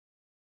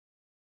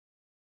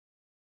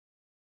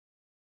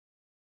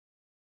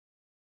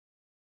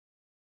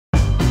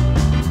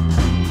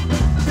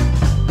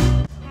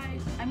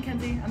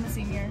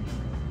senior.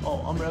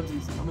 Oh, I'm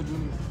Ramses. I'm a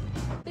junior.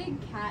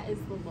 Big cat is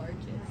the largest.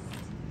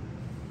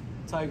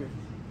 Tiger.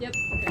 Yep.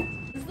 Okay.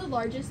 This is the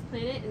largest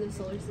planet in the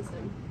solar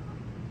system.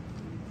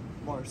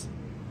 Mars.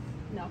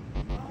 No.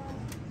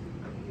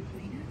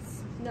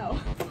 Venus? No.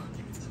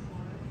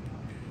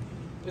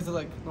 Is it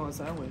like, no, it's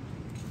that way.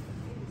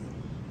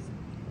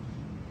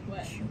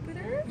 What?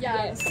 Jupiter?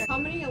 Yes. How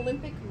many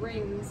Olympic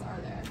rings are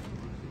there?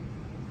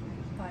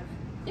 5.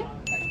 Yep.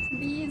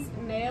 Bees,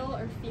 male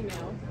or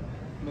female?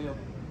 Male.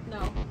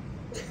 No.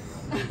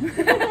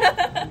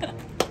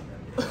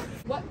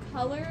 What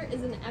color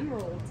is an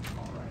emerald?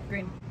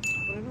 Green.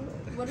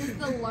 What is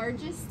the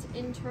largest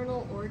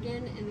internal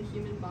organ in the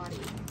human body?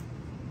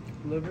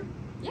 Liver.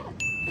 Yeah.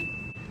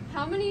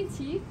 How many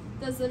teeth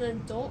does an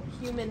adult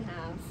human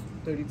have?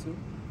 32.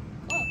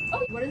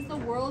 Oh. What is the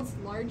world's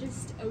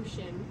largest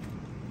ocean?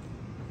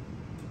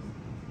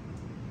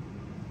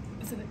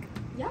 Pacific.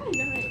 Yeah,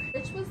 you got it.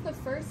 Which was the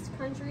first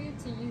country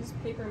to use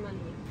paper money?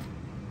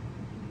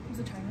 Was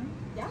it China?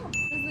 Yeah. What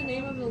is the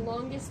name of the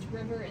longest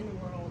river in the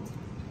world?